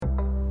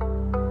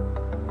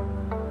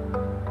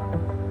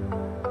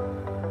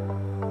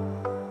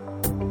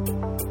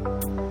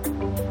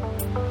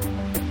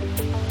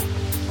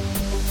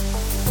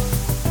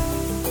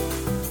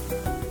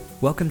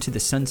Welcome to the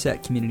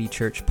Sunset Community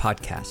Church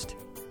podcast.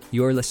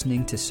 You're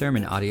listening to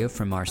sermon audio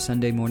from our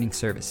Sunday morning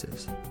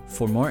services.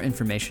 For more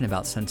information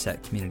about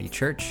Sunset Community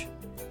Church,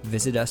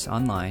 visit us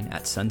online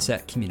at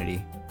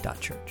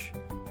sunsetcommunity.church.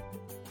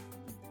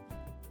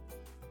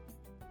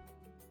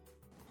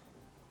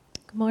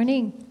 Good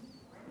morning.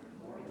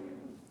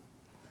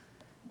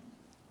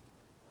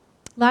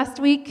 Last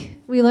week,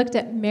 we looked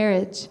at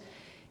marriage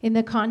in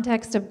the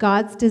context of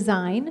God's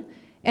design.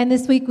 And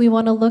this week, we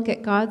want to look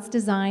at God's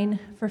design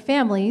for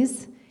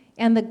families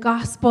and the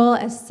gospel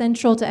as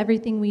central to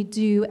everything we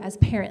do as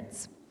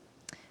parents.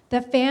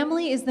 The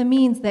family is the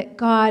means that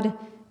God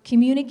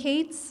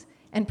communicates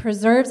and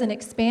preserves and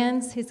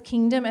expands his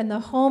kingdom, and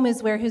the home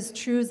is where his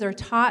truths are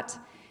taught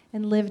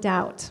and lived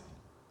out.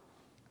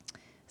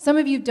 Some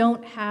of you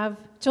don't have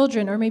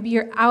children, or maybe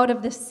you're out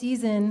of the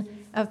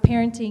season of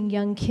parenting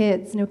young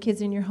kids, no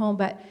kids in your home,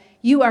 but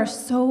you are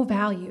so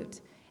valued.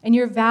 And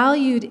you're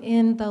valued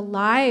in the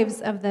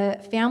lives of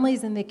the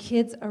families and the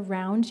kids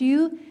around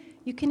you.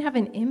 You can have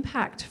an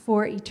impact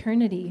for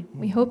eternity.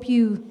 We hope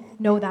you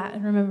know that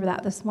and remember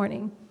that this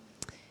morning.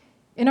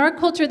 In our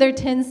culture, there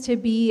tends to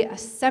be a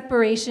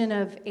separation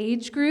of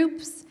age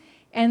groups.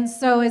 And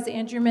so, as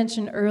Andrew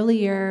mentioned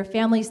earlier,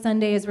 Family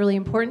Sunday is really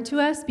important to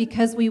us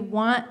because we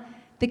want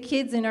the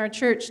kids in our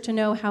church to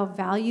know how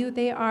valued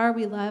they are.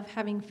 We love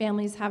having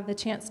families have the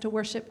chance to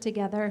worship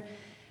together.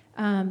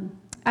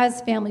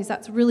 As families,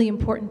 that's really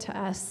important to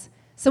us.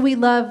 So we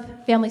love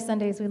Family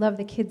Sundays. We love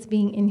the kids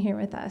being in here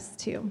with us,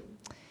 too.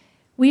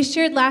 We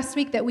shared last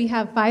week that we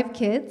have 5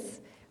 kids.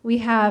 We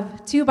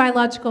have 2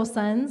 biological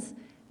sons,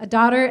 a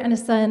daughter and a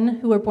son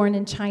who were born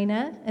in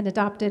China and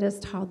adopted as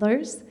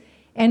toddlers.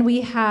 And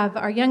we have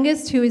our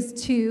youngest, who is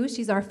 2.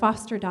 She's our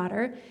foster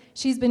daughter.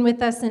 She's been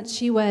with us since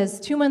she was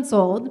 2 months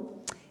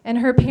old, and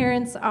her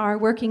parents are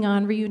working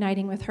on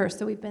reuniting with her.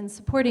 So we've been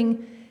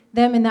supporting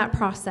them in that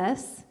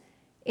process.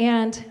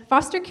 And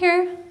foster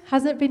care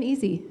hasn't been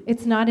easy.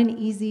 It's not an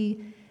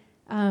easy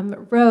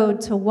road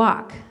to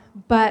walk.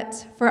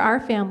 But for our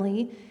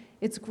family,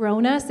 it's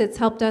grown us. It's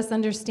helped us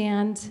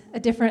understand a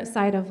different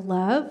side of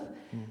love.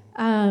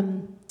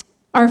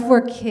 Our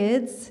 4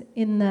 kids,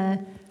 in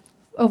the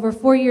over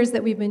 4 years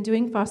that we've been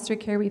doing foster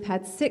care, we've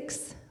had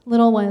 6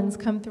 little ones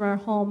come through our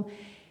home.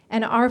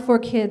 And our 4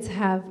 kids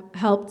have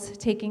helped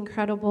take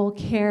incredible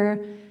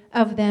care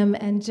of them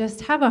and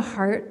just have a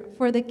heart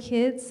for the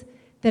kids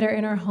that are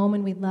in our home,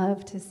 and we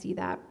love to see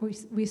that.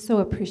 We so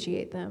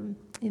appreciate them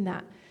in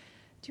that.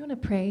 Do you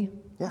want to pray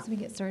as we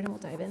get started? We'll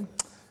dive in.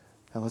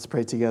 Now let's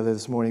pray together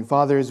this morning.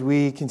 Father, as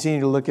we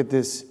continue to look at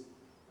this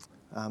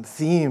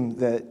theme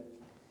that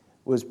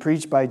was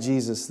preached by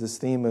Jesus, this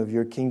theme of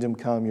your kingdom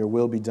come, your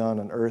will be done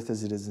on earth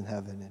as it is in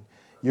heaven, and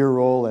your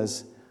role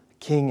as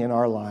king in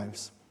our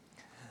lives,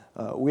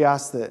 we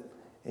ask that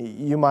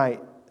you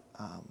might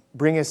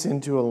bring us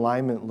into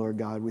alignment, Lord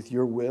God, with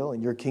your will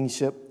and your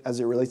kingship as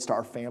it relates to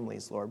our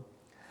families, Lord.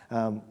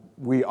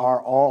 We are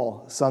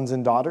all sons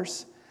and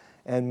daughters,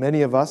 and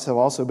many of us have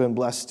also been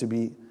blessed to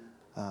be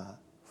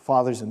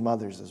fathers and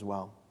mothers as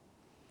well.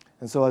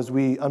 And so as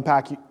we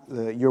unpack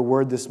your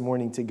word this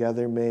morning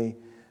together, may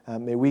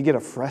we get a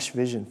fresh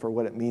vision for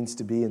what it means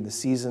to be in the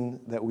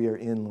season that we are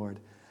in, Lord.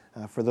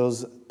 For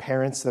those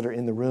parents that are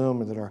in the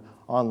room or that are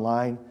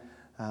online,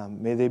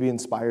 may they be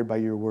inspired by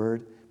your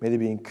word. May they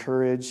be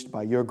encouraged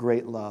by your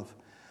great love.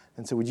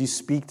 And so would you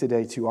speak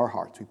today to our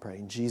hearts, we pray.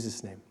 In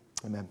Jesus' name,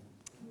 amen.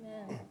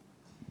 Amen.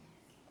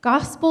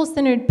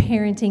 Gospel-centered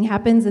parenting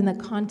happens in the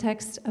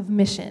context of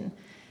mission.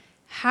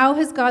 How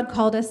has God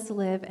called us to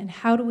live, and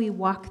how do we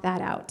walk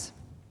that out?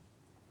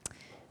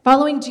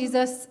 Following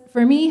Jesus,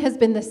 for me, has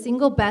been the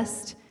single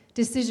best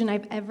decision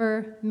I've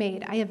ever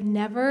made. I have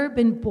never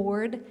been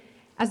bored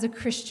as a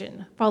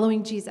Christian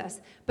following Jesus.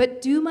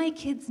 But do my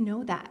kids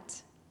know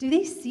that? Do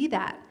they see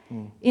that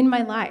in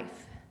my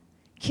life?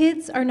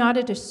 Kids are not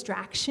a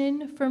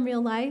distraction from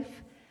real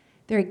life.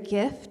 They're a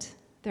gift.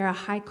 They're a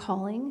high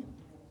calling.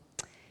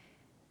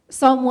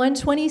 Psalm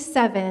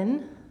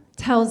 127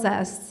 tells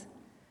us,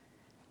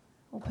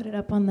 we'll put it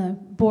up on the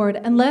board,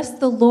 unless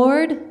the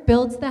Lord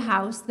builds the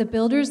house, the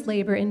builders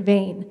labor in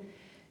vain.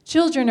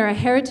 Children are a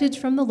heritage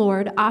from the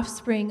Lord,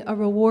 offspring a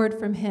reward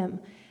from him.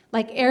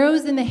 Like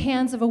arrows in the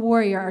hands of a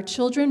warrior are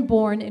children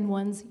born in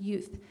one's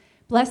youth.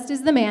 Blessed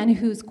is the man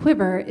whose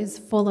quiver is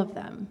full of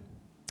them.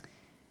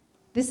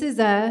 This is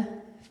a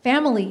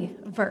family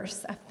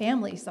verse, a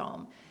family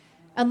psalm.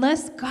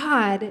 Unless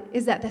God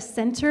is at the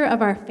center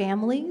of our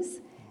families,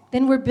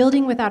 then we're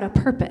building without a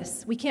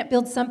purpose. We can't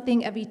build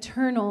something of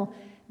eternal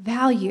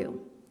value.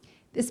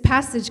 This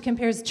passage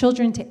compares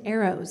children to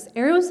arrows.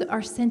 Arrows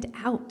are sent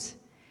out.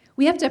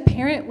 We have to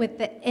parent with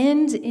the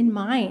end in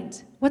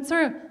mind. What's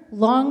our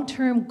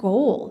long-term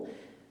goal?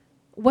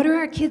 What are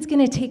our kids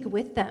going to take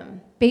with them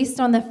based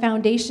on the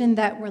foundation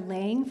that we're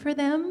laying for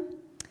them?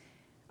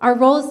 Our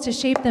role is to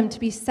shape them to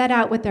be set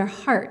out with their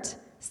heart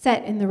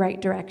set in the right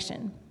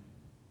direction.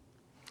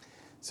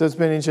 So it's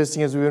been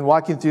interesting as we've been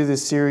walking through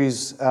this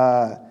series.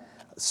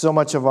 So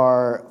much of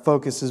our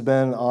focus has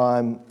been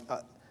on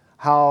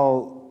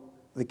how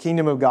the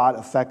kingdom of God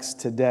affects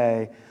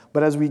today.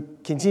 But as we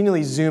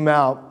continually zoom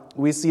out,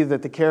 we see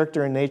that the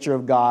character and nature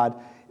of God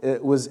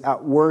was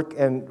at work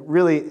and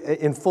really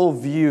in full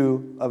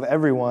view of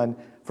everyone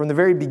from the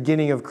very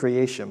beginning of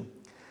creation,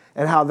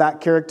 and how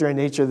that character and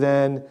nature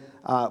then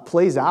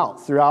plays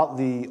out throughout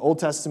the Old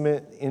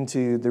Testament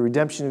into the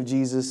redemption of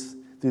Jesus,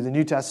 through the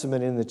New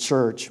Testament in the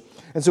church.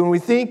 And so when we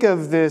think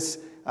of this,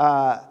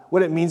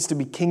 what it means to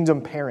be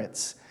kingdom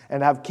parents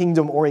and have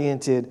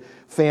kingdom-oriented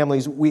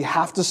families, we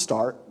have to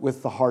start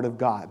with the heart of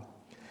God.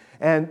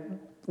 And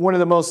one of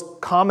the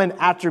most common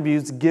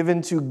attributes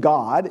given to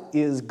God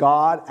is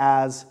God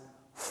as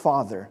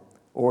Father,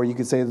 or you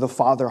could say the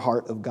Father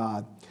heart of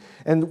God.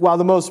 And while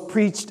the most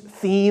preached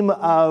theme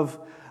of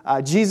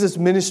Jesus'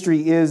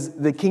 ministry is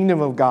the kingdom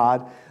of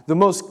God, the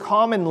most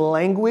common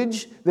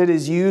language that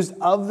is used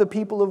of the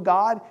people of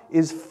God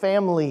is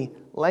family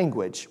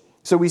language.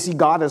 So we see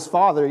God as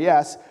Father,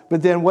 yes,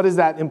 but then what does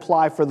that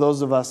imply for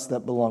those of us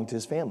that belong to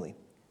his family?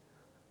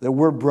 That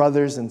we're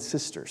brothers and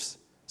sisters.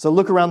 So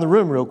look around the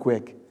room real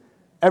quick.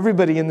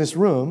 Everybody in this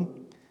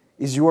room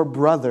is your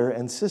brother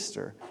and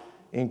sister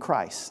in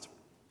Christ.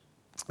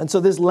 And so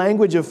this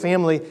language of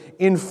family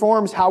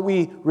informs how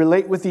we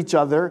relate with each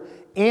other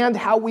and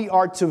how we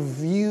are to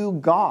view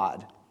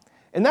God.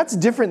 And that's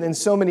different than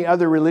so many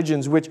other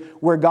religions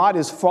where God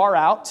is far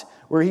out,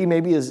 where he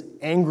maybe is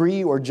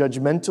angry or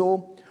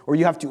judgmental, or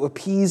you have to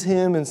appease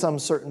him in some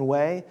certain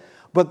way.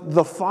 But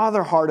the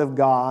Father heart of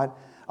God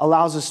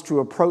allows us to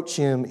approach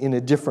him in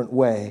a different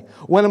way.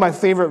 One of my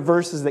favorite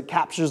verses that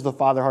captures the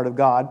Father heart of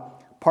God,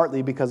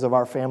 partly because of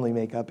our family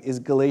makeup, is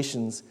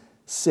Galatians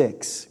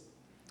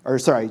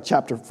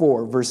chapter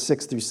 4, verse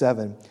 6 through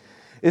 7.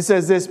 It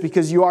says this: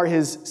 because you are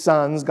his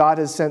sons, God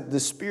has sent the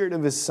Spirit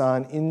of his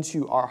Son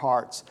into our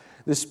hearts,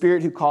 the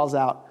Spirit who calls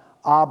out,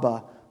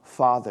 Abba,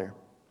 Father.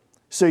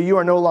 So you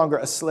are no longer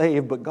a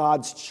slave, but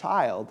God's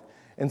child.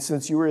 And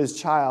since you were his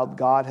child,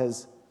 God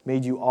has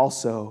made you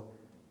also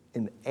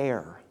an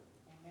heir.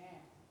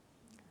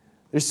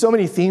 There's so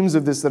many themes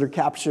of this that are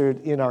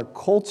captured in our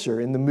culture,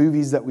 in the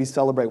movies that we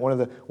celebrate. One of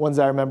the ones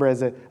I remember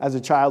as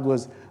a child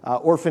was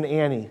Orphan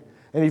Annie.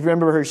 And if you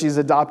remember her, she's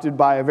adopted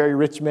by a very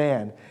rich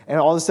man. And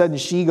all of a sudden,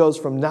 she goes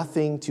from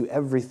nothing to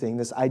everything,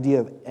 this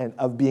idea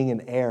of being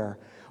an heir.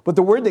 But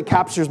the word that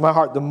captures my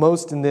heart the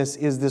most in this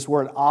is this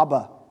word,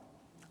 Abba.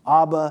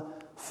 Abba,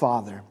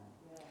 Father.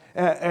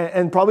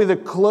 And probably the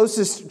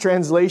closest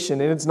translation,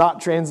 and it's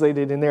not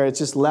translated in there, it's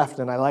just left,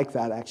 and I like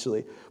that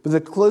actually. But the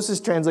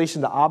closest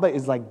translation to Abba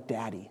is like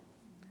daddy.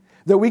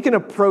 That we can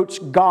approach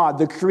God,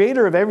 the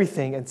creator of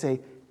everything, and say,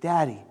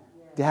 Daddy,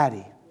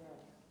 Daddy.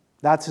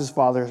 That's his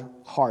Father's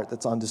heart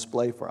that's on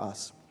display for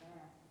us.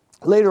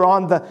 Later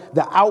on,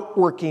 the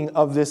outworking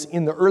of this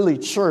in the early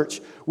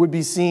church would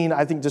be seen,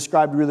 I think,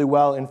 described really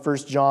well in 1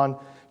 John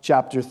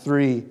chapter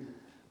 3,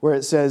 where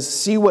it says,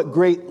 see what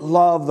great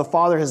love the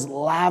Father has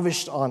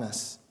lavished on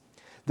us,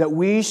 that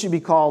we should be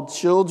called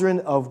children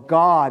of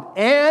God.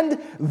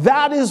 And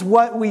that is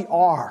what we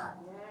are.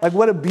 Like,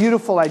 what a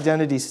beautiful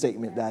identity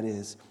statement that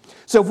is.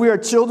 So if we are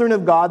children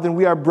of God, then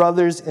we are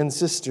brothers and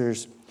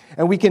sisters.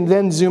 And we can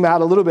then zoom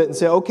out a little bit and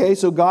say, okay,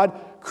 so God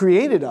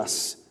created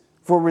us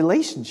for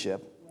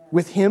relationship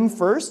with him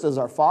first as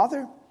our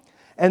Father,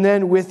 and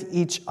then with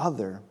each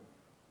other.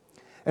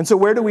 And so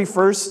where do we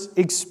first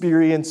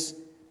experience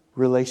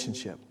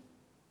relationship?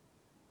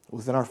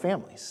 Within our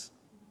families.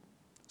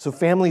 So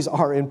families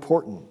are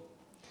important.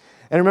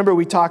 And remember,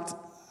 we talked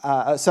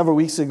several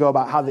weeks ago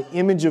about how the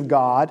image of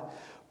God,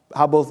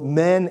 how both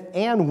men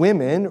and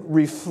women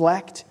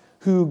reflect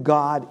who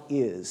God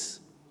is.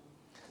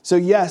 So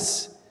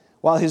yes,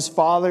 while his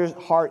Father's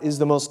heart is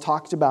the most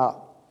talked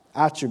about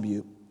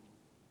attribute,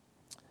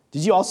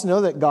 did you also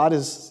know that God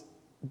is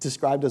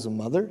described as a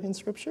mother in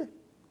Scripture?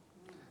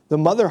 The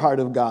mother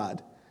heart of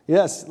God.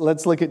 Yes,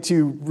 let's look at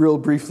two real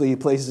briefly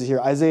places here.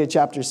 Isaiah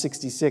chapter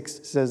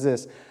 66 says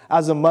this: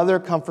 as a mother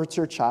comforts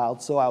her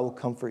child, so I will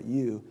comfort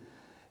you,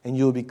 and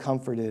you will be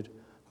comforted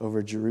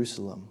over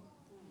Jerusalem.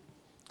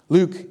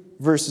 Luke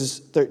verses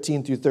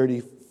 13 through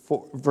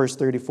 34, verse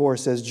 34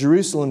 says,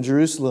 Jerusalem,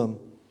 Jerusalem,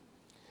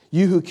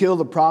 you who kill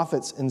the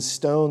prophets and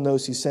stone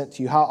those who sent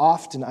to you, how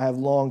often I have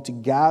longed to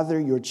gather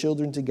your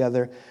children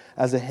together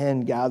as a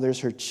hen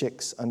gathers her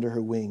chicks under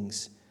her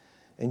wings,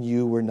 and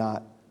you were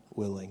not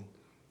willing.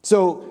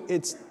 So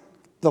it's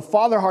the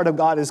Father heart of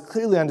God is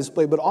clearly on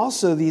display, but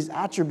also these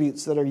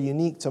attributes that are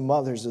unique to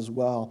mothers as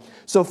well.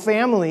 So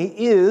family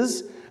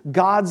is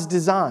God's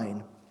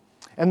design,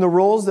 and the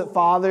roles that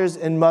fathers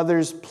and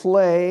mothers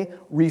play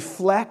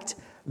reflect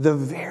the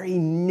very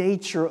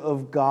nature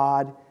of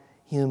God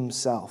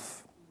himself.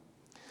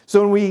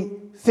 So when we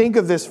think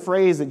of this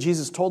phrase that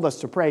Jesus told us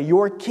to pray,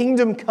 your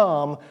kingdom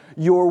come,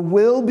 your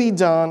will be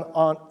done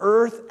on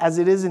earth as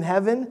it is in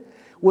heaven,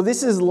 well,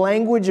 this is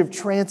language of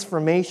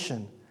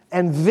transformation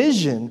and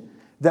vision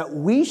that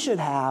we should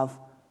have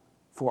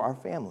for our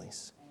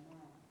families.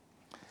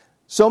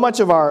 So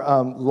much of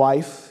our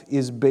life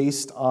is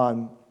based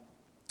on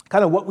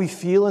kind of what we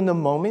feel in the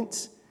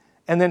moment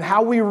and then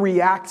how we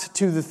react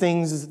to the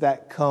things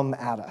that come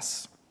at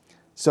us.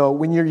 So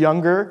when you're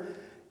younger,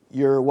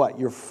 you're what?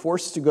 You're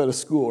forced to go to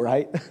school,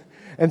 right?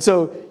 And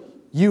so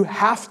you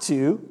have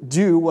to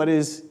do what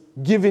is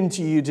given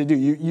to you to do.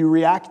 You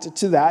react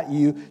to that.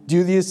 You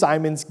do the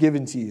assignments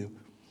given to you.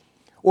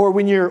 Or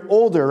when you're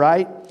older,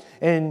 right?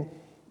 And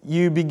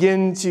you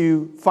begin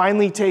to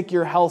finally take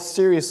your health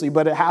seriously,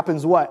 but it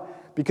happens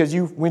what? Because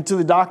you went to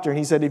the doctor and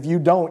he said, if you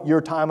don't,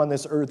 your time on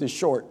this earth is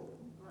short.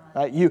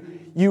 Right?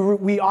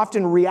 We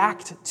often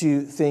react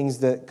to things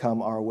that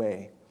come our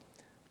way.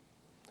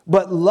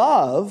 But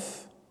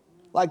love,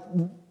 like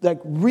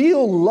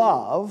real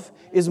love,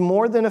 is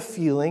more than a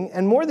feeling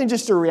and more than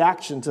just a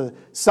reaction to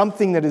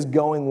something that is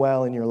going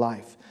well in your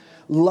life.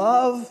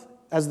 Love,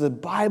 as the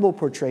Bible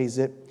portrays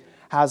it,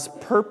 has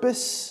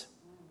purpose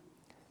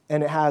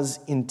and it has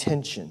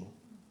intention.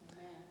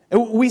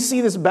 And we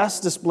see this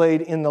best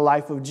displayed in the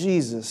life of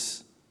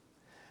Jesus.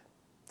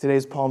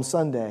 Today's Palm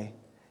Sunday.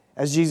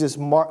 As Jesus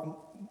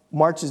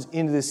marches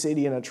into the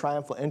city in a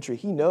triumphal entry,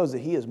 he knows that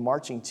he is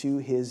marching to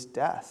his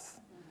death.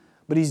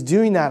 But he's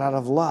doing that out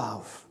of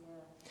love.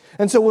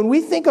 And so when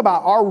we think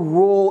about our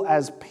role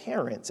as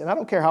parents, and I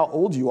don't care how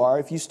old you are,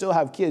 if you still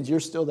have kids, you're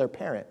still their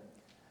parent.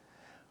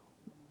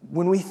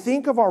 When we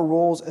think of our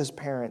roles as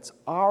parents,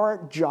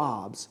 our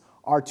jobs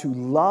are to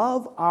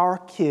love our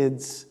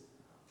kids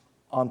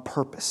on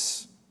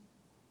purpose.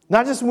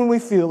 Not just when we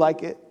feel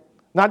like it,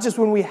 not just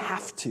when we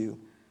have to,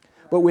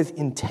 but with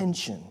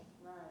intention.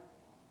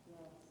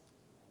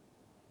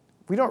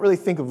 We don't really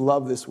think of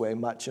love this way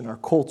much in our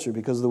culture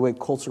because of the way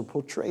culture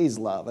portrays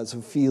love as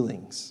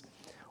feelings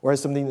or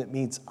as something that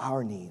meets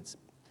our needs.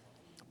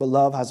 But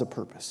love has a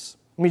purpose.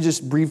 Let me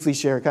just briefly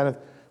share kind of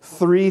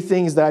 3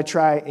 things that I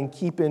try and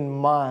keep in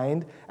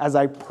mind as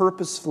I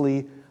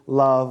purposefully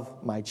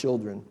love my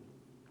children.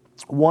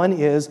 One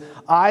is,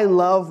 I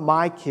love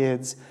my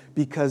kids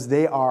because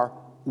they are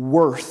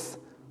worth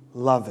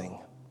loving.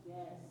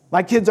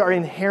 My kids are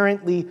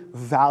inherently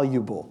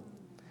valuable.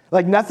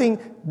 Like nothing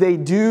they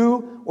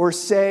do or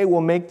say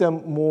will make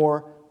them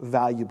more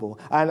valuable.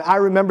 And I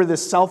remember the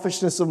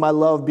selfishness of my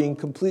love being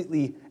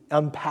completely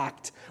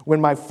unpacked when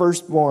my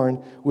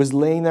firstborn was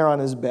laying there on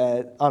his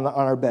bed, on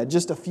our bed,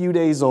 just a few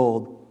days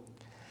old.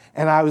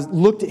 And I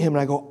looked at him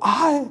and I go,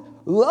 I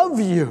love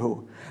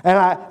you. And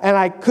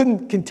I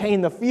couldn't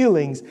contain the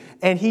feelings.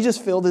 And he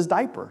just filled his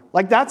diaper.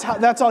 Like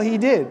that's all he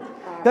did.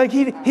 Like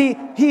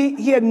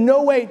he had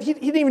no way, he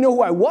didn't even know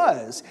who I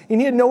was. And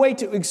he had no way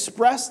to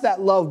express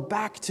that love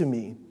back to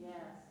me.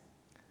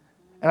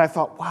 And I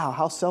thought, wow,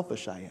 how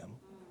selfish I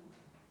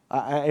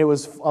am. It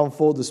was on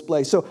full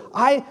display. So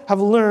I have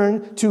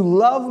learned to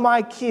love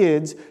my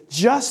kids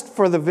just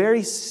for the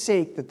very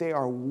sake that they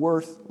are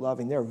worth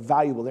loving. They're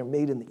valuable. They're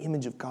made in the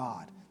image of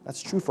God.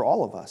 That's true for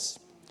all of us.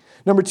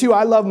 Number 2,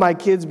 I love my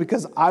kids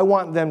because I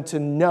want them to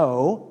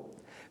know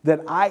that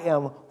I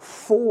am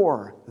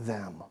for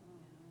them.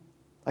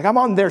 Like I'm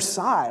on their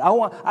side.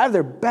 I have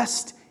their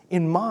best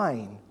in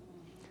mind.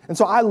 And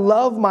so I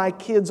love my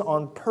kids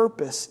on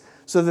purpose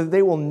so that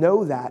they will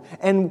know that.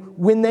 And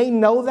when they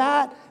know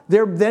that,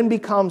 there then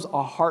becomes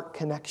a heart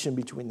connection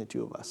between the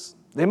two of us.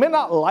 They may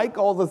not like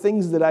all the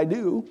things that I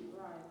do,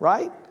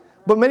 right?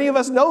 But many of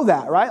us know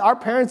that, right? Our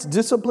parents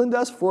disciplined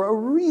us for a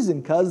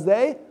reason because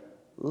they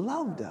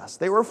loved us.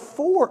 They were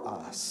for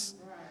us.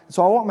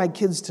 So I want my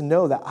kids to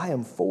know that I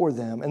am for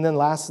them. And then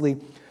lastly,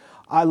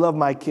 I love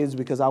my kids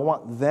because I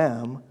want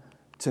them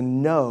to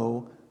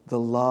know the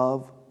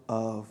love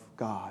of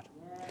God.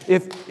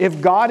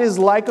 If God is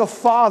like a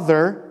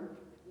father,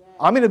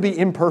 I'm going to be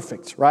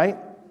imperfect, right?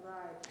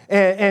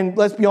 And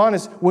let's be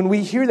honest, when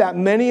we hear that,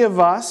 many of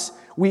us,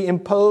 we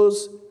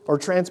impose or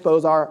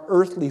transpose our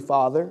earthly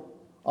father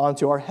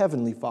onto our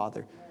heavenly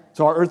Father.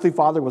 So our earthly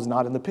father was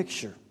not in the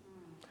picture.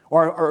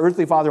 Or our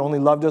earthly father only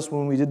loved us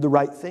when we did the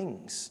right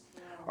things.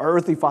 Our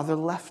earthly father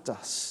left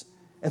us.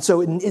 And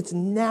so it's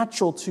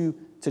natural to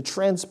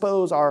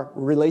transpose our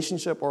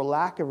relationship or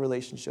lack of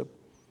relationship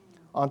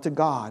onto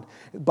God.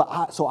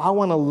 So I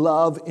want to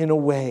love in a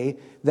way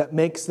that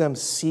makes them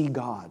see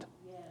God,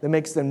 that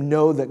makes them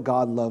know that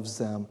God loves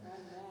them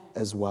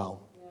as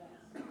well.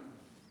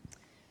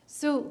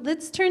 So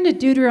let's turn to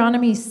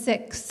Deuteronomy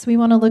 6. We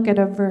want to look at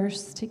a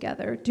verse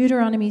together.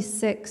 Deuteronomy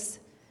 6,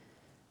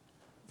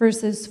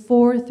 verses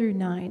 4 through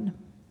 9.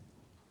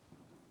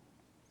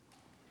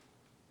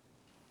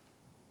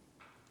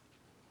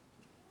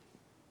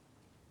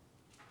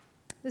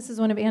 This is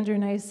one of Andrew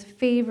and I's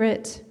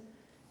favorite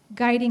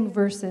guiding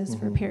verses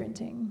for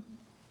parenting.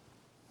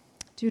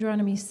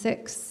 Deuteronomy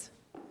 6,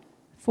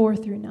 4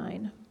 through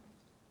 9.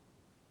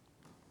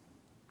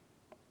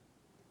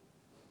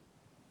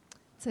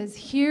 It says,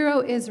 "Hear,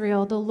 O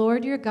Israel, the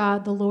Lord your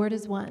God, the Lord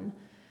is one.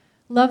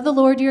 Love the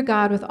Lord your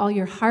God with all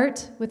your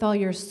heart, with all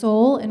your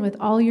soul, and with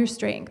all your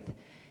strength.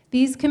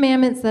 These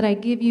commandments that I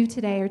give you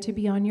today are to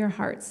be on your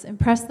hearts.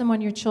 Impress them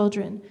on your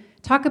children.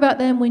 Talk about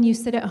them when you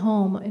sit at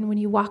home and when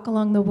you walk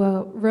along the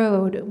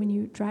road, when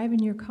you drive in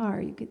your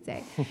car, you could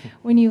say,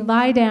 when you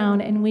lie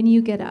down and when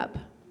you get up.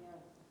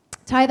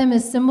 Tie them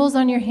as symbols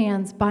on your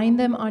hands, bind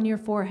them on your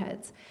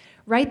foreheads.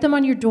 Write them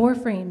on your door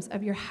frames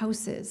of your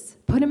houses.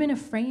 Put them in a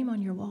frame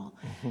on your wall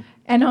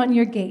and on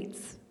your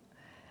gates.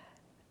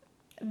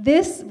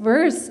 This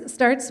verse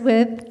starts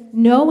with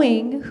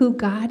knowing who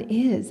God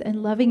is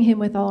and loving him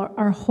with all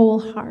our whole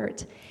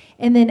heart.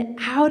 And then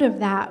out of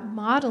that,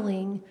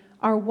 modeling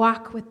our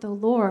walk with the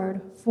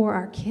Lord for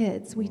our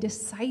kids. We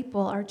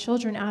disciple our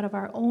children out of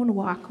our own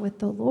walk with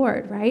the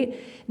Lord, right?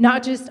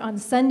 Not just on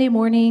Sunday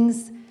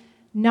mornings,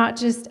 not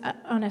just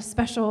on a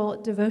special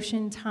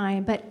devotion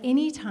time, but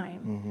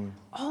anytime,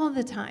 all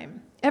the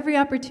time, every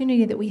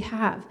opportunity that we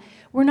have.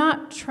 We're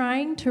not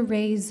trying to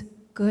raise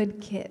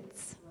good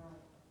kids.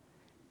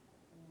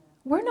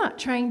 We're not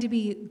trying to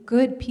be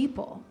good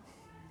people.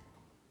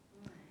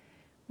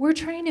 We're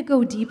trying to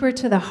go deeper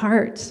to the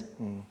heart.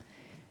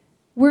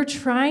 We're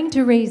trying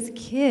to raise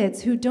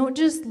kids who don't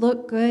just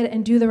look good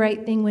and do the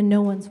right thing when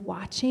no one's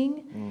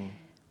watching.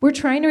 We're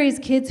trying to raise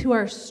kids who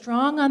are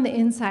strong on the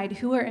inside,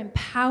 who are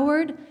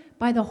empowered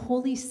by the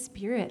Holy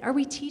Spirit. Are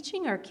we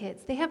teaching our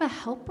kids? They have a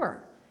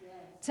helper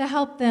to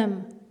help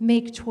them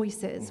make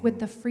choices with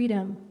the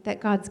freedom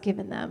that God's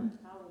given them.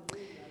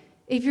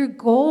 If your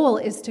goal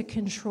is to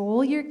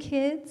control your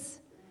kids,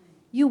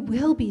 you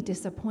will be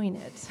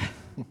disappointed.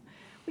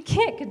 We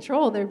can't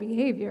control their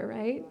behavior,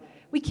 right?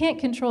 We can't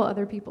control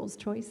other people's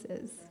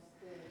choices.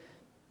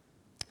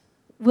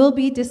 We'll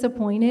be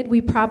disappointed.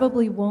 We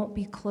probably won't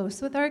be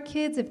close with our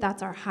kids if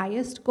that's our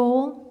highest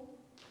goal.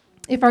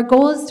 If our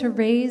goal is to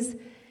raise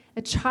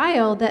a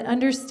child that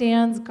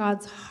understands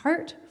God's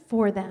heart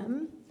for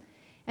them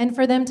and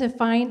for them to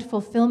find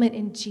fulfillment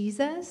in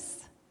Jesus,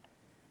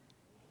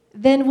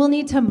 then we'll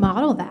need to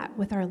model that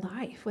with our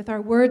life, with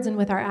our words and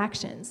with our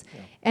actions.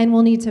 And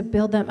we'll need to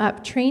build them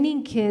up.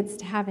 Training kids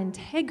to have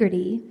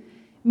integrity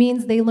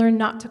means they learn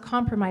not to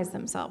compromise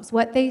themselves.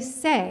 What they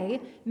say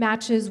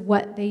matches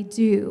what they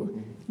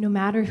do, no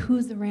matter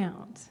who's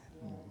around.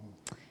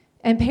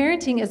 And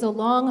parenting is a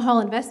long-haul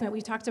investment.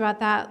 We talked about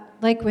that,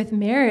 like with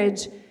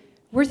marriage.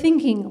 We're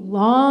thinking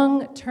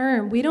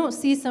long-term. We don't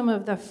see some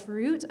of the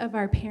fruit of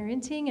our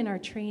parenting and our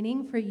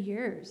training for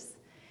years.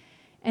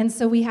 And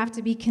so we have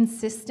to be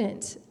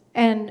consistent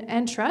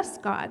and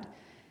trust God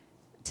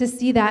to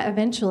see that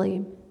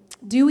eventually.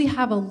 Do we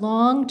have a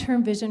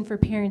long-term vision for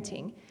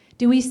parenting?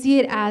 Do we see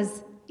it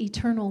as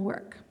eternal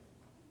work?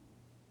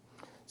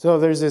 So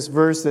there's this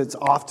verse that's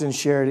often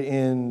shared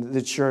in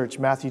the church,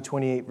 Matthew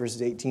 28,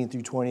 verses 18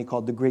 through 20,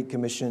 called the Great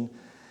Commission,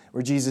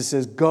 where Jesus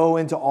says, "Go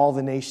into all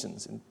the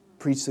nations and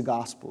preach the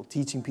gospel,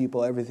 teaching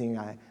people everything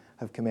I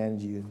have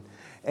commanded you."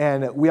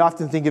 And we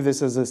often think of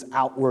this as this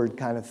outward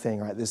kind of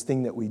thing, right? This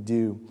thing that we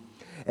do.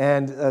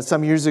 And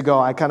some years ago,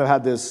 I kind of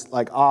had this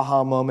like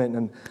aha moment,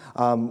 and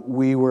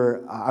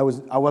I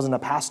wasn't a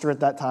pastor at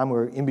that time. We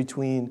were in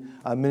between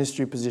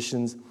ministry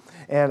positions,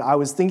 and I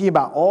was thinking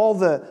about all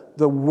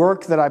the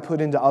work that I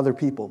put into other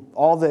people,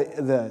 all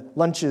the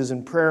lunches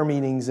and prayer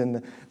meetings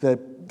and the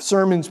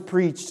sermons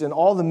preached, and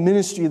all the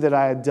ministry that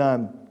I had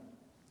done.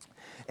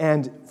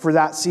 And for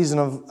that season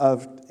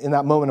of in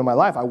that moment of my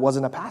life, I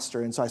wasn't a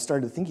pastor, and so I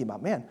started thinking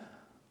about, man,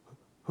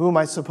 who am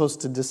I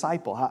supposed to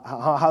disciple?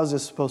 How is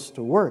this supposed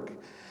to work?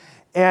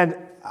 And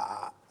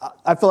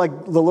I feel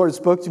like the Lord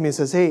spoke to me and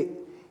says, hey,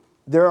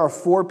 there are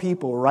 4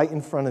 people right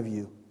in front of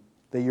you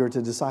that you're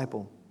to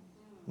disciple,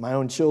 my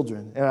own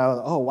children. And I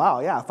was, oh, wow,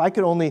 yeah, if I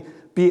could only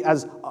be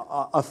as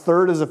a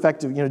third as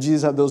effective,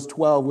 Jesus had those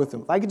 12 with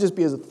him. If I could just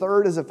be as a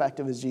third as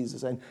effective as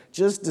Jesus and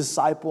just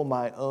disciple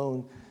my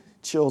own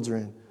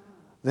children,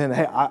 then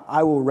hey,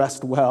 I will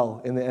rest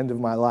well in the end of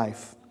my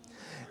life.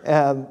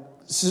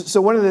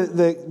 So one of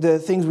the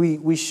things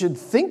we should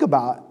think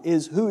about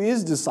is who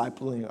is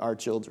discipling our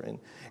children.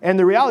 And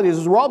the reality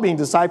is we're all being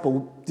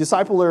discipled.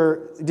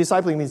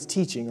 Discipling means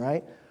teaching,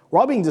 right? We're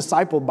all being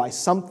discipled by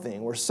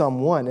something or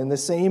someone, and the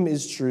same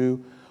is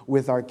true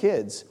with our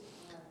kids.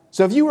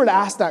 So if you were to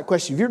ask that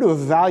question, if you were to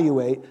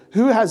evaluate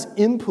who has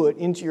input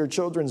into your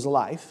children's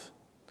life,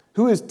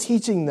 who is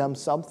teaching them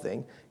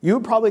something, you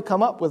would probably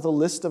come up with a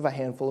list of a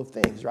handful of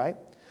things, right?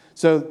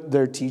 So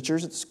they're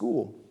teachers at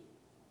school.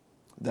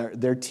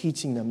 They're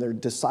teaching them. They're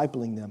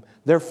discipling them.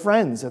 They're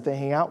friends that they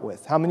hang out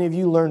with. How many of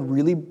you learned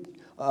really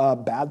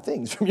bad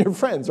things from your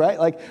friends, right?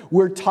 Like,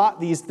 we're taught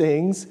these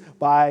things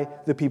by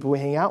the people we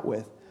hang out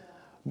with.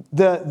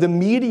 The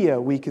media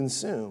we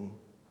consume,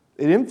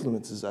 it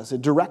influences us.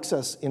 It directs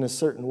us in a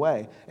certain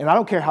way. And I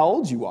don't care how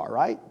old you are,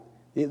 right?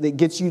 It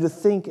gets you to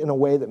think in a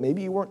way that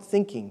maybe you weren't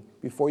thinking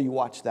before you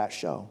watched that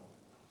show.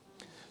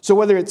 So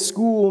whether it's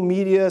school,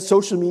 media,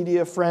 social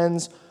media,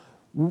 friends,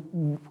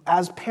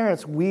 as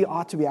parents, we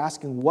ought to be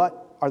asking,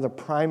 what are the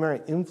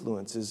primary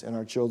influences in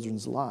our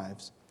children's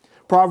lives?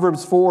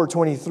 Proverbs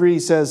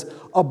 4:23 says,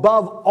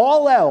 above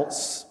all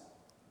else,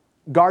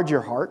 guard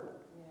your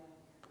heart,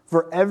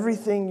 for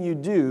everything you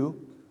do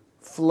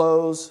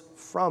flows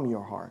from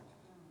your heart.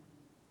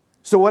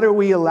 So what are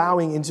we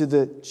allowing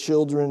into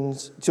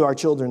our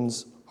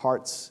children's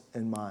hearts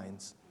and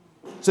minds?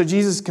 So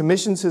Jesus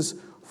commissions his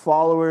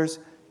followers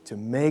to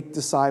make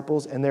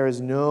disciples, and there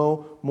is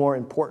no more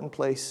important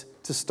place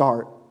to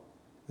start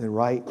than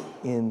right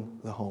in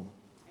the home.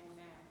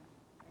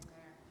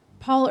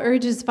 Paul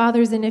urges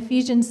fathers in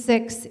Ephesians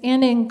 6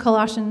 and in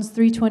Colossians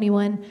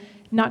 3:21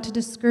 not to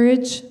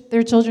discourage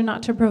their children,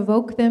 not to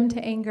provoke them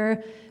to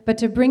anger, but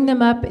to bring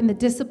them up in the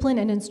discipline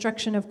and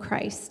instruction of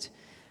Christ.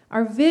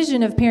 Our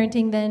vision of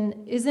parenting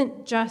then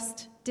isn't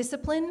just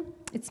discipline.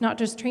 It's not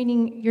just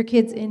training your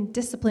kids in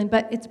discipline,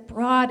 but it's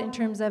broad in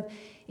terms of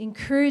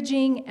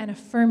encouraging and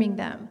affirming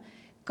them.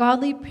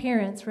 Godly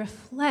parents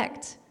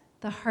reflect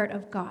the heart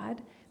of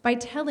God by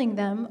telling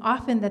them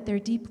often that they're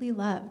deeply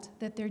loved,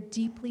 that they're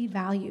deeply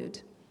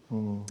valued.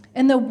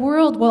 And the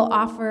world will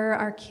offer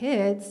our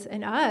kids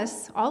and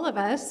us, all of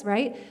us,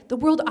 right? The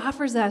world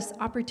offers us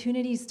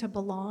opportunities to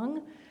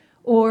belong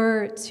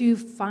or to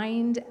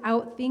find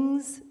out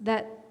things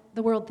that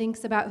the world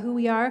thinks about who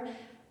we are.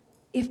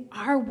 If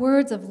our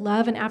words of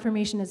love and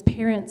affirmation as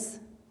parents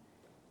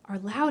are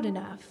loud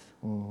enough,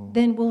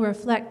 then we'll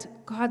reflect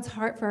God's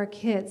heart for our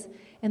kids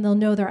and they'll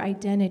know their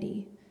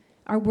identity.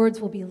 Our words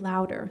will be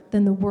louder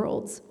than the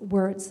world's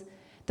words.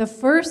 The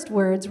first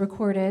words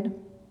recorded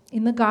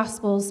in the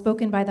Gospels,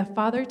 spoken by the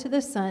Father to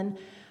the Son,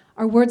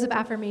 are words of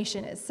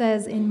affirmation. It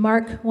says in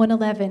Mark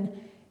 1:11,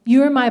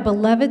 "You are my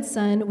beloved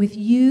Son, with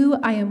you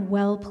I am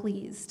well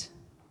pleased."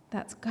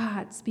 That's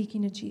God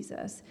speaking to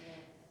Jesus.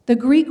 The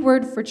Greek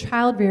word for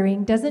child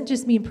rearing doesn't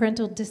just mean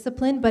parental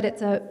discipline, but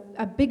it's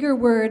a bigger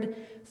word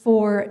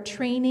for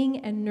training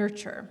and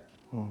nurture.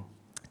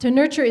 To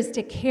nurture is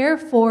to care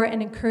for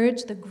and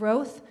encourage the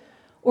growth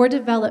or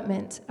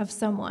development of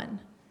someone.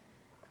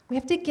 We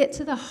have to get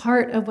to the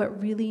heart of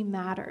what really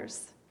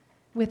matters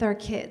with our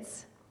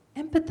kids.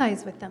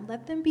 Empathize with them.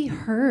 Let them be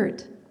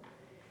heard.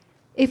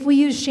 If we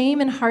use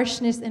shame and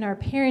harshness in our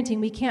parenting,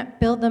 we can't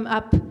build them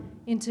up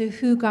into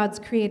who God's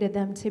created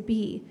them to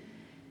be.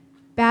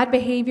 Bad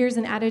behaviors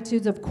and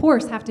attitudes, of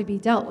course, have to be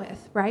dealt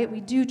with, right? We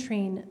do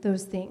train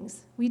those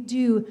things. We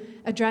do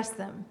address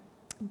them.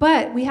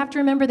 But we have to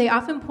remember they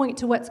often point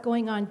to what's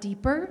going on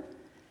deeper.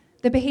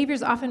 The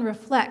behaviors often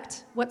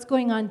reflect what's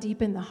going on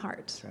deep in the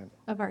heart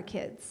of our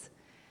kids.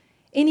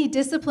 Any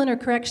discipline or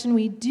correction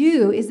we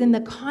do is in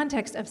the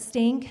context of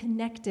staying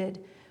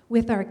connected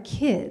with our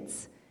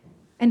kids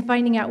and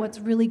finding out what's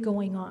really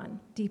going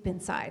on deep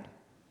inside.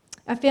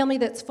 A family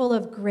that's full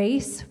of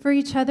grace for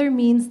each other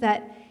means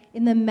that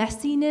in the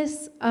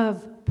messiness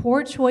of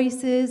poor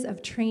choices,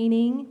 of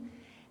training,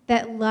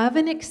 that love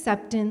and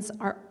acceptance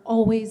are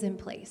always in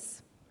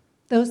place.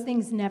 Those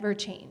things never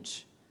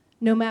change,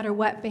 no matter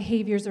what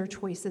behaviors or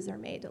choices are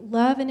made.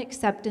 Love and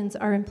acceptance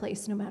are in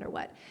place no matter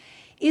what.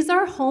 Is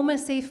our home a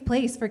safe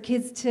place for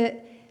kids to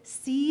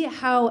see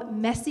how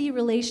messy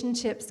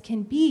relationships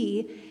can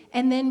be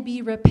and then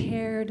be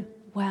repaired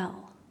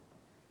well?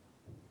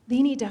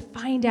 They need to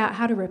find out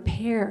how to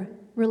repair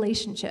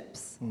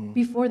relationships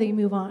before they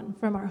move on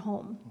from our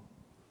home.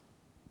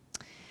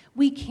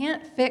 We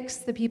can't fix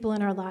the people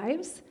in our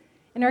lives,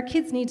 and our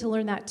kids need to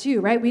learn that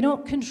too, right? We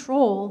don't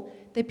control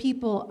the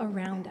people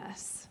around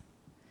us.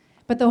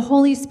 But the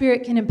Holy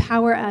Spirit can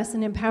empower us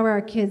and empower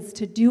our kids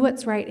to do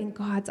what's right in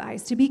God's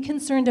eyes, to be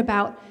concerned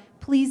about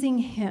pleasing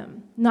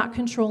Him, not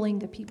controlling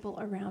the people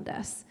around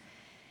us.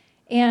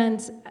 And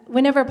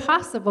whenever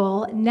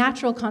possible,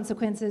 natural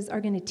consequences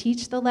are going to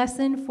teach the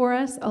lesson for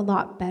us a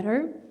lot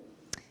better.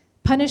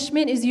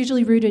 Punishment is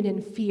usually rooted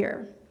in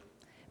fear,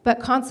 but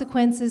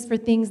consequences for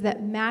things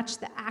that match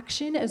the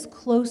action as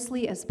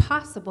closely as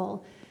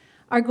possible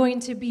are going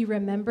to be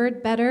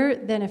remembered better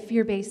than a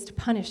fear-based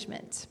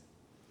punishment.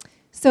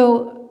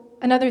 So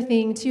another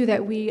thing, too,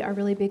 that we are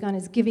really big on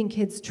is giving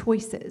kids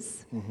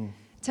choices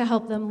to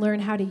help them learn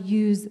how to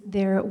use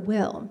their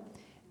will.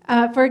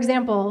 For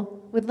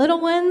example, with little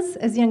ones,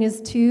 as young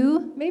as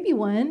 2, maybe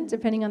 1,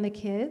 depending on the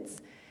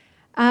kids,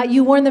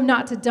 you warn them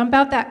not to dump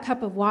out that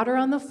cup of water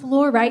on the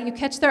floor, right? You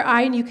catch their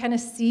eye and you kind of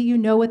see, you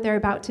know what they're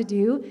about to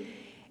do.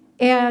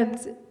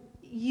 And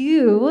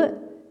you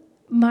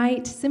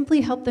might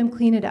simply help them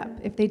clean it up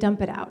if they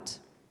dump it out,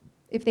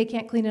 if they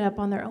can't clean it up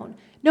on their own.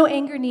 No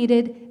anger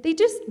needed. They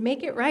just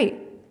make it right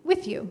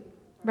with you,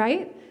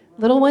 right?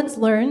 Little ones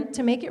learn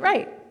to make it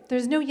right.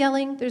 There's no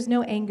yelling. There's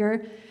no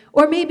anger.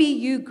 Or maybe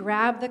you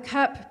grab the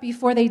cup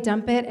before they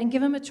dump it and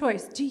give them a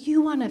choice. Do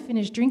you want to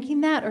finish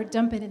drinking that or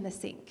dump it in the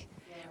sink?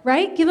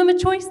 Right? Give them a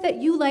choice that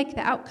you like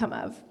the outcome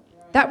of.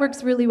 That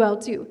works really well,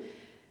 too.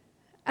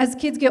 As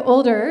kids get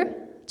older,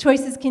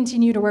 choices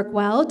continue to work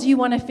well. Do you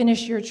want to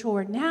finish your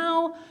chore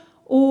now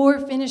or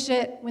finish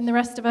it when the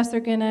rest of us are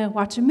going to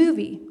watch a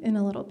movie in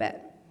a little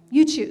bit?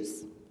 You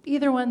choose.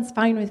 Either one's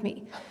fine with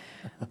me.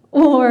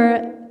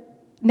 Or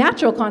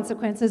natural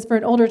consequences for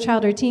an older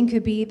child or teen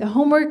could be the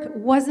homework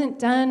wasn't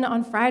done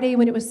on Friday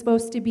when it was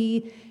supposed to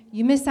be.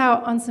 You miss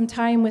out on some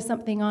time with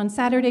something on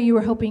Saturday you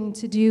were hoping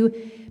to do,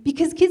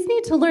 because kids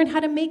need to learn how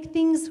to make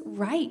things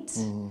right.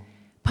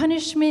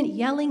 Punishment,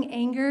 yelling,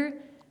 anger,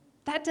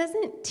 that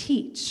doesn't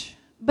teach.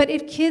 But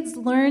if kids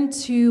learn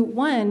to,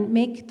 1,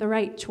 make the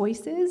right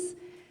choices,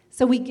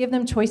 so we give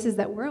them choices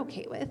that we're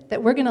okay with,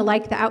 that we're going to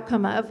like the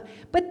outcome of,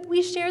 but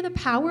we share the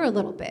power a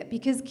little bit,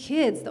 because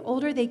kids, the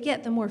older they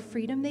get, the more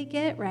freedom they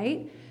get,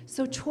 right?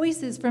 So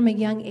choices from a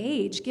young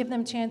age give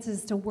them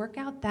chances to work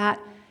out that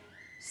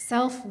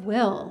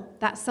self-will,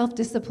 that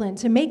self-discipline,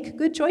 to make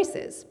good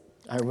choices.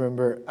 I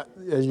remember,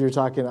 as you were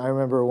talking, I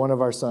remember one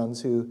of our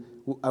sons who,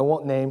 I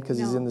won't name because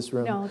he's in this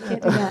room. No,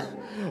 can't do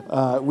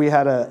that. We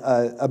had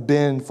a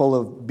bin full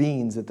of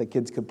beans that the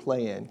kids could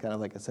play in, kind of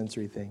like a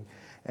sensory thing.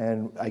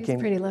 And He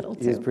was pretty little,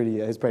 too. He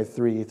was probably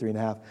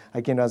 3.5.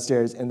 I came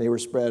downstairs, and they were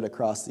spread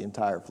across the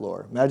entire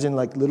floor. Imagine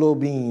like little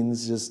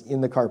beans just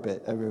in the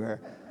carpet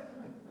everywhere.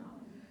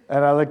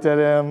 And I looked at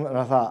him, and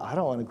I thought, I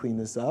don't want to clean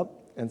this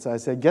up. And so I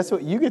said, guess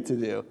what you get to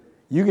do?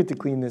 You get to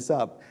clean this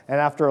up. And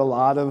after a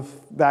lot of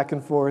back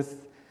and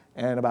forth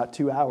and about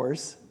 2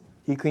 hours,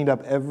 he cleaned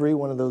up every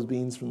one of those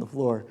beans from the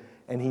floor.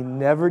 And he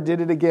never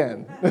did it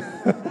again.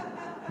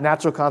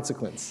 Natural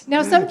consequence.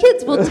 Now, some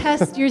kids will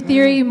test your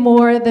theory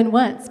more than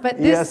once, but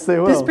Yes, they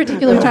will. this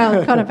particular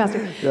child caught on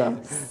faster. Yeah.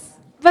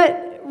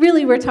 But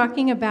really, we're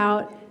talking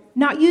about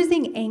not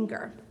using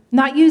anger,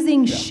 not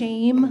using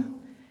shame,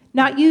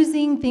 not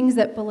using things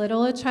that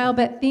belittle a child,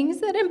 but things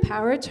that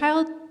empower a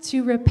child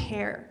to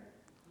repair.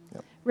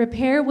 Yep.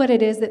 Repair what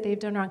it is that they've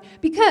done wrong.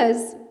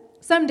 Because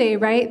someday,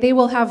 right, they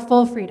will have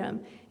full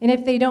freedom. And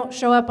if they don't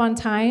show up on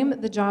time,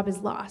 the job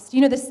is lost.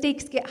 You know, the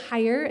stakes get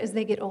higher as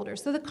they get older.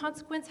 So the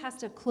consequence has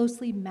to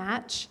closely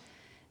match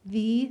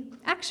the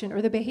action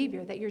or the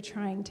behavior that you're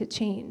trying to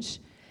change.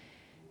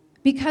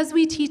 Because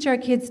we teach our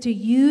kids to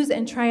use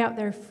and try out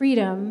their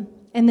freedom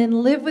and then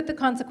live with the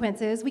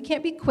consequences, we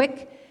can't be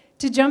quick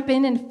to jump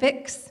in and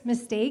fix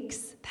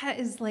mistakes. That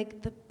is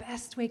like the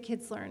best way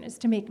kids learn, is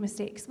to make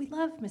mistakes. We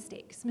love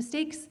mistakes.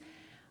 Mistakes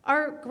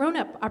are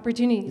grown-up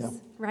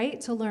opportunities, right,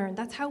 to learn.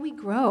 That's how we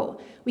grow.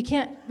 We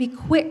can't be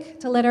quick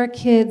to let our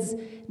kids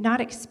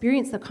not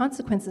experience the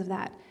consequence of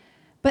that.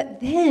 But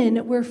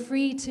then we're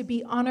free to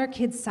be on our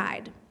kids'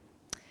 side.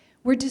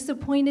 We're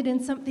disappointed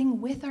in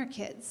something with our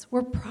kids.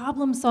 We're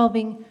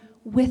problem-solving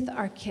with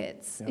our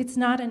kids. Yep. It's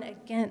not an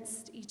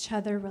against each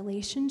other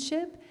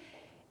relationship.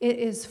 It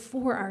is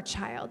for our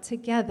child,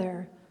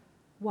 together,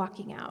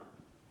 walking out.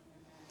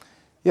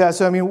 Yeah,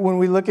 so I mean, when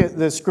we look at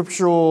the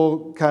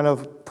scriptural kind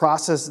of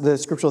process, the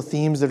scriptural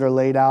themes that are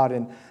laid out,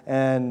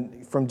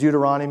 and from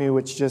Deuteronomy,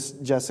 which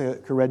just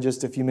Jessica read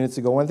just a few minutes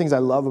ago, one of the things I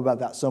love about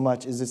that so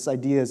much is this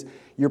idea is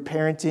you're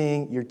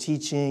parenting, you're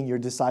teaching, you're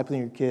discipling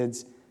your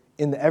kids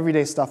in the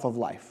everyday stuff of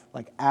life,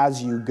 like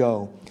as you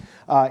go.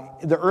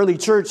 The early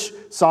church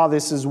saw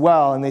this as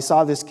well, and they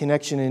saw this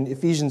connection in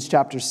Ephesians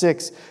chapter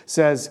 6,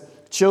 says,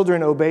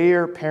 "Children, obey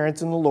your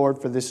parents in the Lord,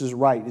 for this is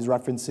right." He's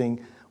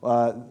referencing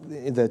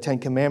the Ten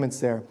Commandments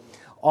there.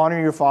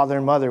 "Honor your father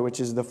and mother," which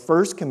is the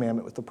first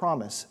commandment with the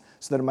promise,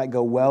 "so that it might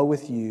go well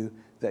with you,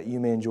 that you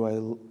may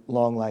enjoy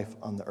long life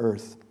on the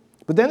earth."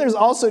 But then there's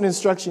also an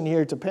instruction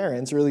here to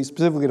parents, really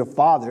specifically to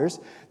fathers: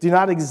 do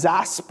not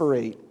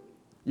exasperate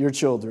your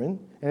children.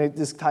 And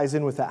this ties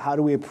in with that. How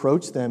do we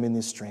approach them in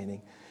this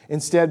training?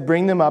 Instead,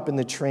 bring them up in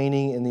the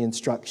training and the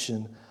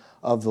instruction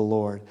of the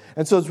Lord.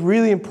 And so it's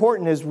really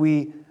important as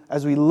we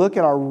look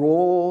at our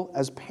role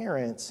as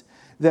parents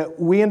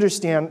that we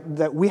understand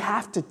that we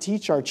have to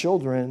teach our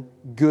children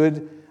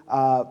good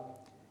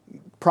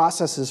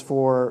processes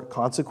for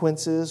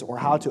consequences or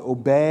how to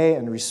obey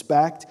and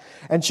respect.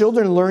 And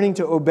children learning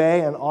to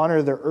obey and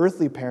honor their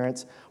earthly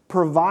parents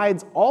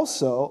provides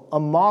also a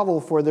model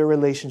for their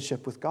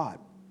relationship with God.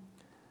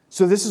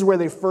 So this is where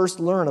they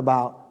first learn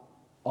about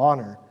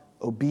honor,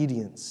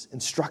 obedience,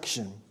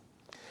 instruction.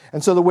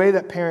 And so the way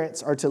that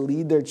parents are to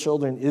lead their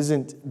children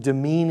isn't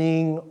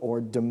demeaning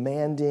or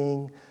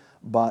demanding,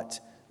 but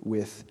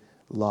with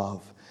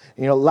love.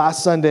 You know,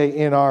 last Sunday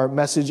in our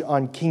message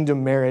on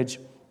kingdom marriage,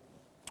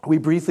 we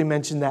briefly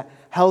mentioned that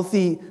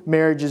healthy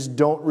marriages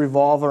don't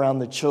revolve around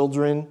the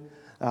children,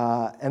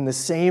 and the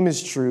same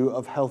is true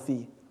of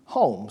healthy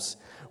homes.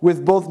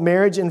 With both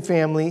marriage and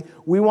family,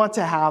 we want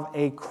to have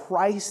a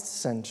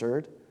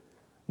Christ-centered,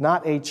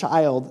 not a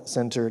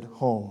child-centered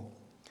home.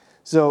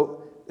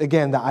 So,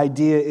 again, the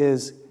idea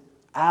is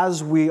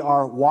as we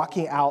are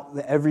walking out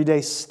the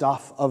everyday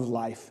stuff of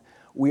life,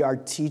 we are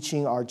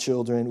teaching our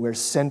children, we're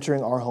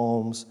centering our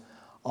homes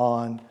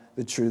on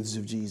the truths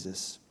of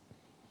Jesus.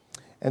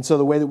 And so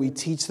the way that we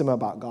teach them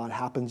about God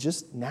happens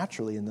just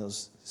naturally in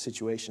those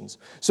situations.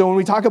 So when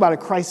we talk about a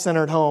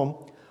Christ-centered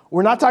home,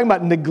 we're not talking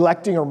about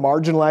neglecting or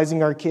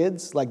marginalizing our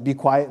kids, like be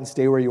quiet and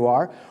stay where you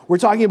are. We're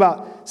talking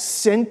about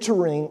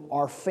centering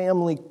our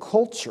family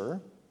culture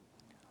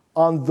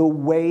on the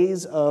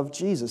ways of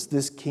Jesus,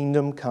 this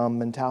kingdom come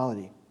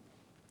mentality.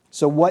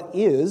 So what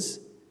is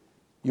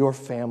your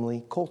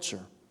family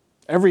culture?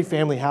 Every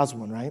family has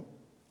one, right?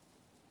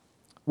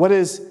 What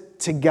does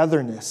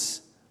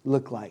togetherness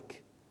look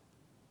like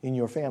in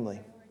your family?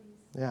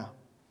 Yeah.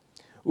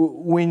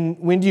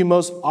 When do you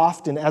most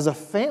often, as a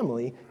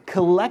family,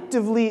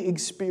 collectively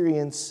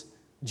experience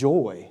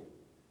joy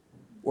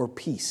or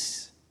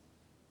peace?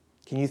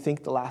 Can you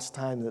think the last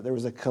time that there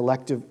was a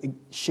collective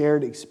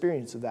shared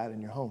experience of that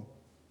in your home?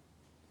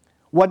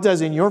 What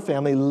does in your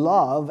family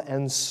love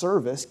and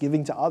service,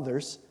 giving to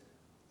others,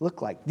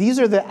 look like? These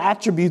are the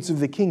attributes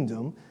of the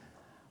kingdom.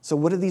 So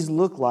what do these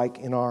look like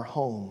in our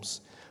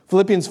homes?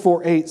 Philippians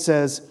 4:8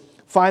 says,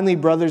 Finally,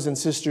 brothers and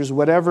sisters,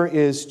 whatever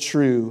is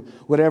true,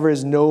 whatever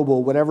is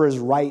noble, whatever is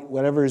right,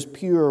 whatever is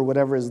pure,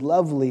 whatever is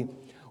lovely,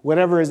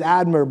 whatever is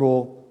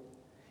admirable,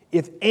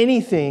 if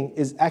anything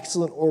is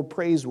excellent or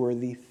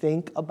praiseworthy,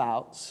 think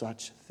about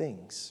such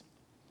things.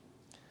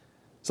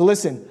 So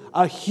listen,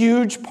 a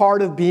huge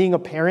part of being a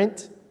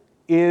parent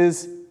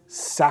is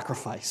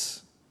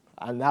sacrifice.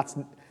 And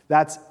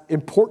that's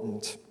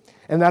important.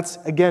 And that's,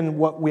 again,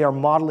 what we are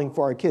modeling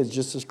for our kids,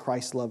 just as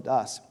Christ loved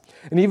us.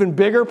 An even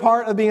bigger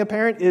part of being a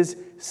parent is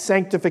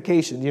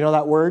sanctification. Do you know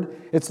that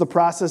word? It's the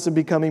process of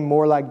becoming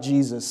more like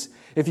Jesus.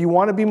 If you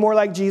want to be more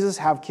like Jesus,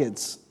 have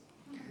kids.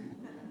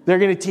 They're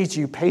going to teach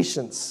you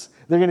patience.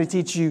 They're going to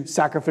teach you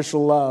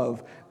sacrificial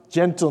love,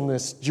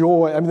 gentleness,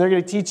 joy. I mean, they're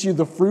going to teach you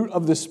the fruit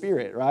of the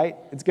Spirit, right?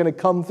 It's going to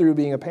come through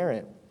being a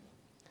parent.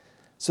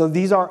 So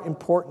these are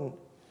important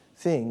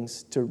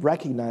things to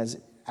recognize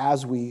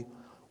as we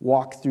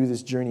walk through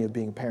this journey of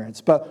being parents.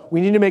 But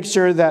we need to make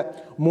sure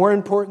that more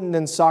important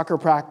than soccer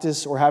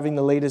practice or having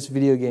the latest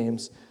video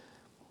games,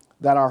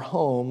 that our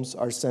homes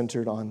are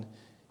centered on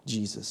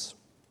Jesus.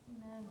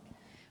 Amen.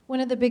 One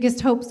of the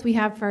biggest hopes we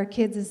have for our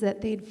kids is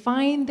that they'd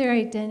find their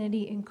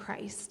identity in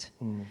Christ,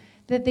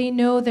 that they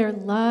know they're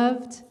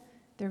loved,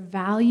 they're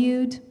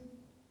valued,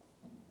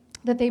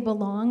 that they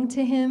belong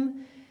to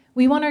Him.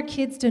 We want our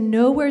kids to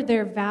know where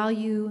their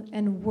value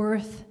and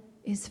worth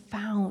is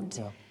found.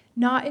 Yeah.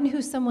 Not in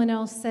who someone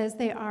else says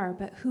they are,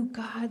 but who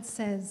God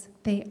says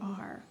they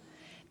are.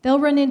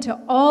 They'll run into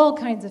all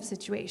kinds of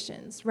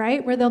situations,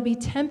 right, where they'll be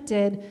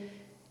tempted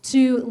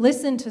to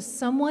listen to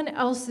someone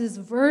else's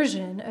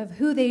version of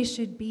who they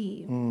should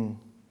be.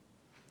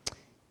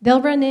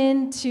 They'll run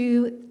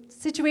into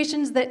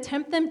situations that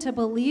tempt them to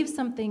believe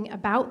something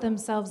about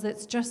themselves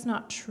that's just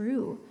not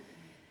true.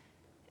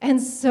 And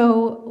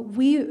so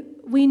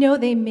we know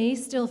they may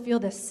still feel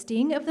the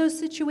sting of those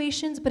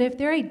situations, but if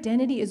their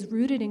identity is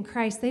rooted in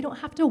Christ, they don't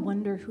have to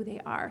wonder who they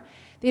are.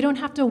 They don't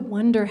have to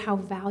wonder how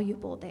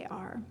valuable they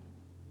are.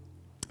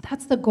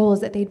 That's the goal, is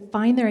that they'd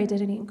find their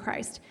identity in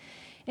Christ.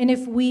 And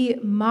if we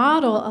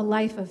model a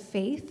life of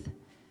faith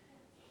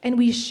and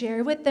we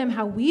share with them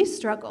how we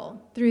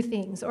struggle through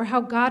things, or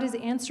how God is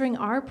answering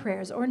our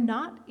prayers or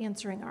not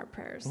answering our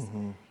prayers,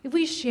 if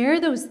we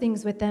share those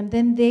things with them,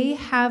 then they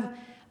have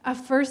a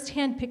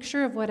firsthand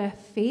picture of what a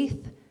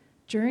faith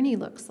journey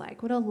looks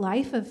like, what a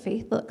life of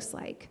faith looks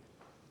like.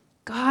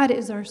 God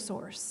is our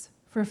source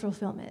for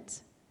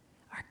fulfillment.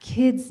 Our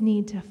kids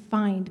need to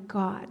find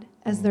God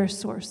as their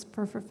source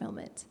for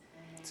fulfillment.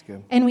 That's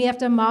good. And we have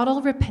to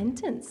model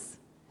repentance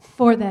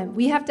for them.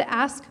 We have to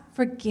ask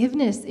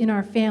forgiveness in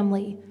our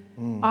family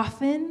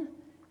often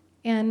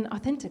and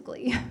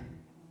authentically.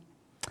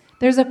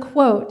 There's a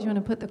quote. Do you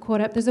want to put the quote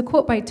up? There's a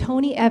quote by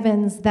Tony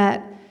Evans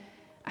that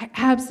I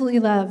absolutely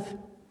love.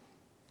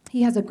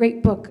 He has a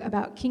great book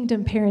about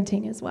kingdom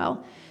parenting as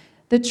well.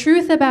 The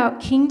truth about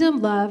kingdom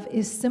love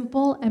is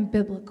simple and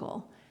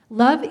biblical.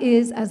 Love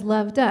is as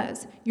love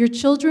does. Your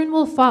children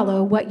will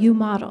follow what you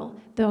model.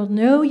 They'll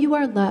know you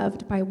are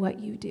loved by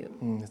what you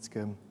do. That's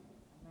good.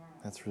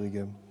 That's really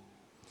good.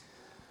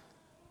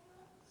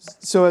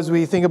 So as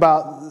we think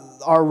about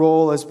our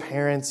role as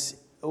parents,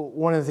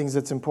 one of the things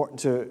that's important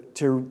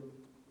to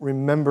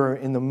remember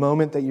in the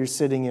moment that you're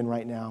sitting in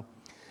right now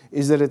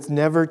is that it's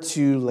never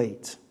too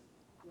late.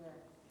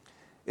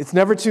 It's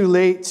never too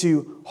late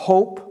to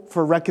hope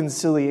for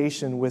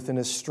reconciliation with an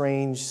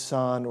estranged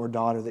son or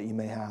daughter that you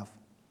may have.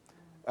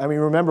 I mean,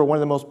 remember, one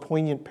of the most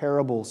poignant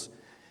parables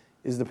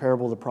is the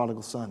parable of the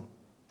prodigal son.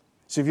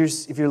 So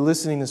if you're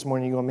listening this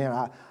morning, you go,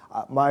 man,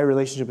 my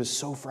relationship is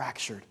so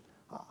fractured.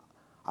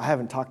 I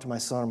haven't talked to my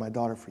son or my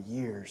daughter for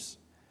years.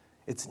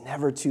 It's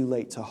never too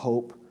late to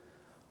hope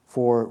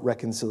for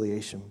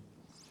reconciliation.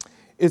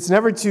 It's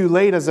never too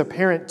late as a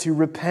parent to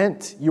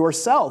repent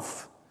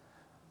yourself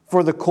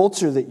for the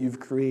culture that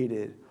you've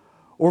created,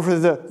 or for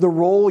the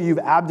role you've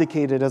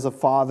abdicated as a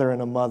father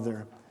and a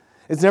mother.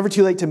 It's never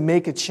too late to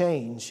make a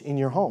change in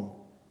your home.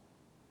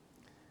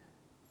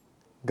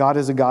 God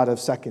is a God of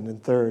second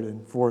and third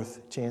and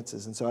fourth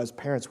chances. And so as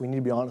parents, we need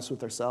to be honest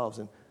with ourselves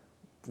and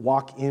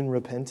walk in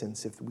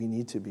repentance if we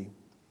need to be.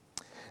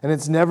 And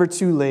it's never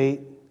too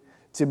late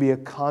to be a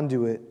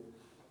conduit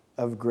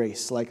of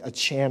grace, like a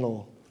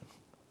channel,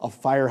 a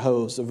fire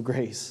hose of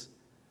grace.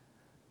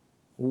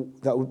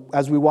 That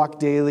as we walk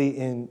daily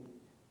in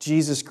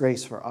Jesus'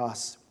 grace for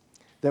us,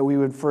 that we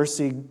would first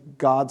see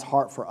God's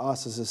heart for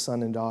us as a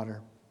son and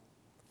daughter.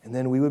 And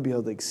then we would be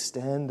able to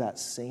extend that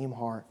same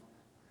heart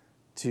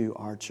to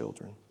our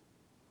children.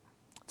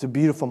 It's a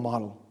beautiful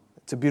model.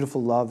 It's a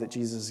beautiful love that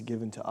Jesus has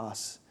given to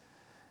us.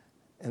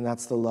 And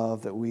that's the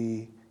love that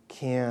we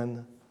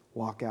can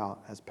walk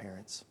out as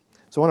parents.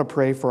 So I want to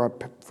pray for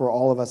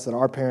all of us that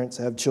our parents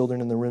have children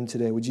in the room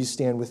today. Would you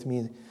stand with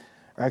me?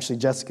 Or actually,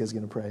 Jessica's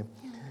going to pray.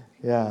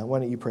 Yeah, why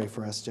don't you pray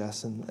for us,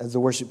 Jess? And as the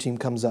worship team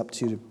comes up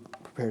to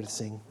prepare to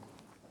sing.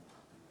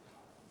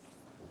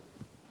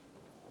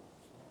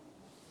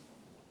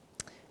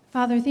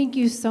 Father, thank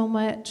you so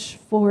much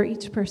for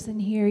each person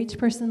here, each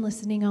person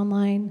listening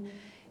online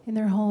in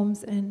their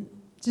homes. And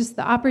just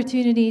the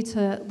opportunity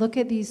to look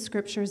at these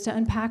scriptures, to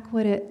unpack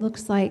what it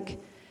looks like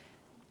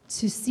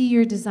to see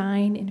your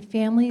design in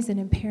families and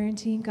in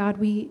parenting. God,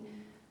 we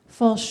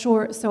fall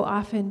short so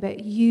often,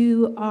 but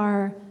you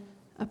are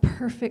a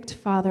perfect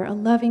Father, a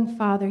loving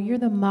Father. You're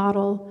the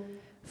model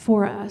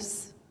for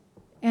us,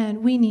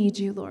 and we need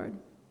you, Lord.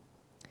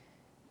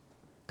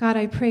 God,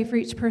 I pray for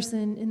each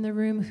person in the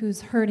room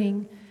who's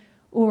hurting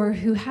or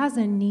who has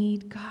a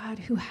need, God,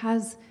 who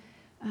has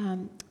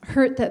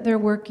hurt that they're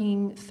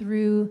working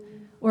through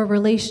or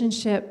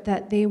relationship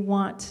that they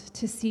want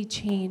to see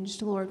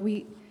changed, Lord.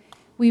 We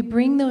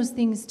bring those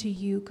things to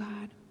you,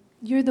 God.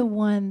 You're the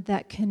one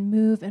that can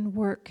move and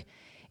work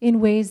in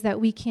ways that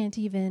we can't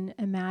even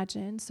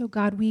imagine. So,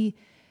 God, we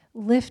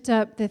lift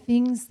up the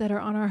things that are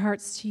on our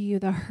hearts to you,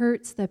 the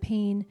hurts, the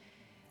pain,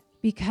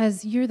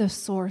 because you're the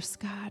source,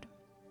 God.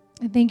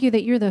 And thank you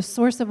that you're the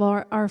source of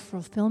our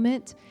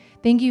fulfillment.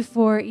 Thank you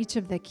for each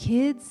of the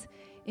kids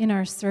in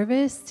our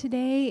service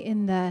today,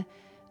 in the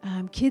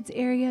kids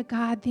area.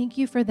 God, thank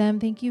you for them.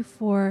 Thank you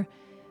for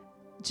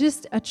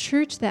just a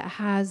church that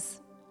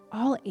has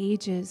all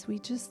ages. We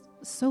just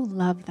so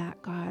love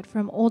that, God,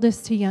 from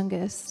oldest to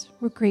youngest.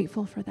 We're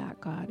grateful for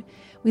that, God.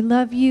 We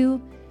love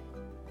you.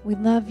 We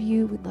love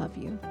you. We love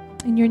you.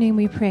 In your name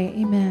we pray.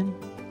 Amen.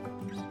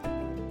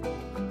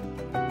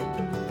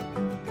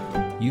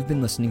 You've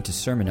been listening to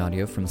sermon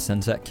audio from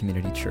Sunset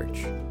Community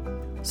Church.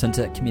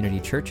 Sunset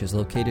Community Church is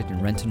located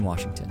in Renton,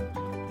 Washington.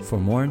 For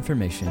more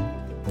information,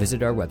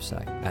 visit our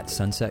website at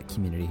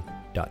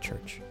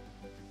sunsetcommunity.church.